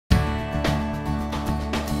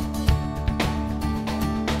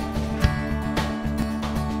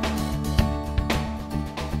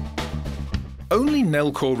Only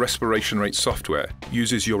Nellcor respiration rate software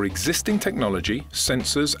uses your existing technology,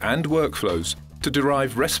 sensors and workflows to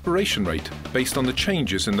derive respiration rate based on the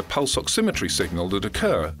changes in the pulse oximetry signal that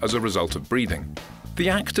occur as a result of breathing. The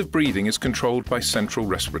act of breathing is controlled by central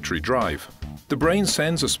respiratory drive. The brain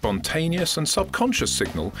sends a spontaneous and subconscious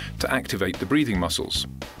signal to activate the breathing muscles.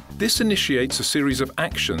 This initiates a series of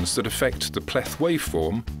actions that affect the pleth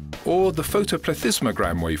waveform or the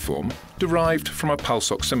photoplethysmogram waveform derived from a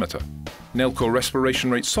pulse oximeter. Nellcor respiration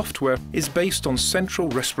rate software is based on central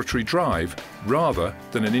respiratory drive rather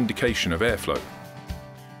than an indication of airflow.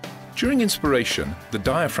 During inspiration, the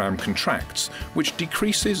diaphragm contracts, which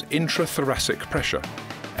decreases intrathoracic pressure.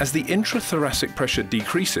 As the intrathoracic pressure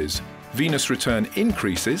decreases, venous return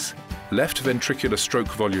increases, left ventricular stroke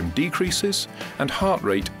volume decreases, and heart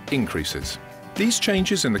rate increases. These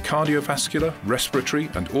changes in the cardiovascular, respiratory,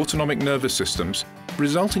 and autonomic nervous systems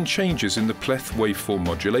result in changes in the pleth waveform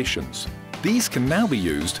modulations. These can now be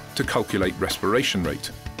used to calculate respiration rate.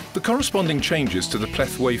 The corresponding changes to the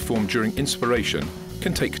pleth waveform during inspiration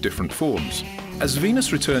can take different forms. As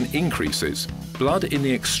venous return increases, blood in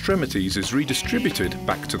the extremities is redistributed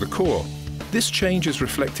back to the core. This change is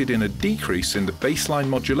reflected in a decrease in the baseline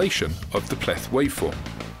modulation of the pleth waveform.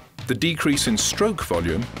 The decrease in stroke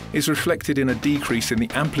volume is reflected in a decrease in the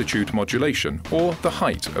amplitude modulation, or the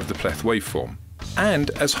height of the pleth waveform. And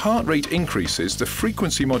as heart rate increases, the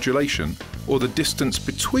frequency modulation, or the distance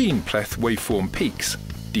between pleth waveform peaks,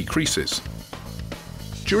 decreases.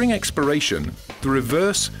 During expiration, the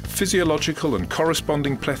reverse physiological and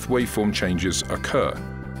corresponding pleth waveform changes occur.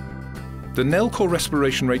 The Nellcor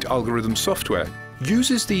respiration rate algorithm software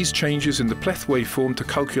uses these changes in the pleth waveform to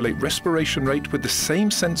calculate respiration rate with the same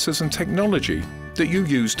sensors and technology that you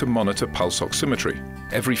use to monitor pulse oximetry.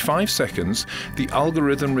 Every 5 seconds, the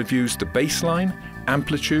algorithm reviews the baseline,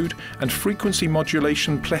 amplitude, and frequency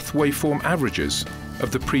modulation pleth waveform averages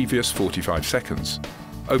of the previous 45 seconds.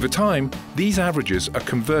 Over time, these averages are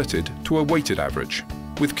converted to a weighted average.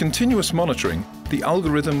 With continuous monitoring, the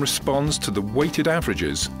algorithm responds to the weighted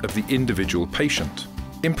averages of the individual patient.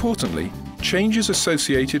 Importantly, changes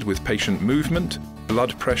associated with patient movement,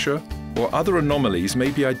 blood pressure, or other anomalies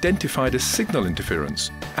may be identified as signal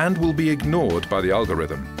interference and will be ignored by the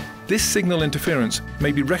algorithm. This signal interference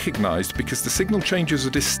may be recognized because the signal changes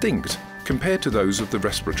are distinct compared to those of the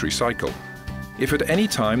respiratory cycle. If at any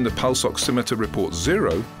time the pulse oximeter reports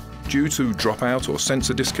 0, due to dropout or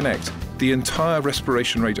sensor disconnect, the entire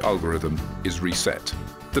respiration rate algorithm is reset.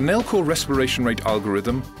 The Nellcor respiration rate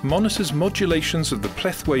algorithm monitors modulations of the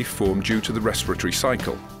pleth waveform due to the respiratory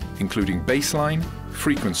cycle, including baseline,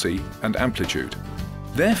 frequency, and amplitude.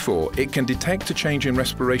 Therefore, it can detect a change in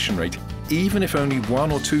respiration rate even if only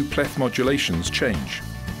 1 or 2 pleth modulations change.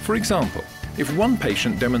 For example, if one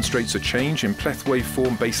patient demonstrates a change in pleth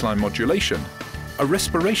waveform baseline modulation, a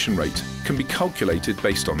respiration rate can be calculated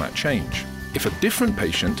based on that change. If a different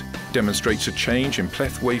patient demonstrates a change in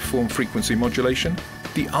pleth waveform frequency modulation,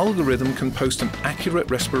 the algorithm can post an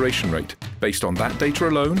accurate respiration rate based on that data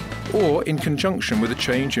alone or in conjunction with a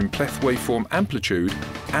change in pleth waveform amplitude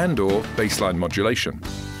and/or baseline modulation.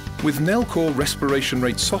 With Nellcor respiration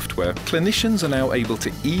rate software, clinicians are now able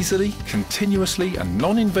to easily, continuously and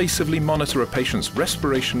non-invasively monitor a patient's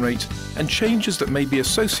respiration rate and changes that may be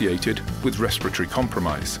associated with respiratory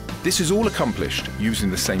compromise. This is all accomplished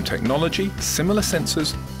using the same technology, similar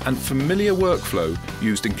sensors and familiar workflow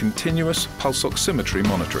used in continuous pulse oximetry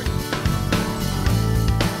monitoring.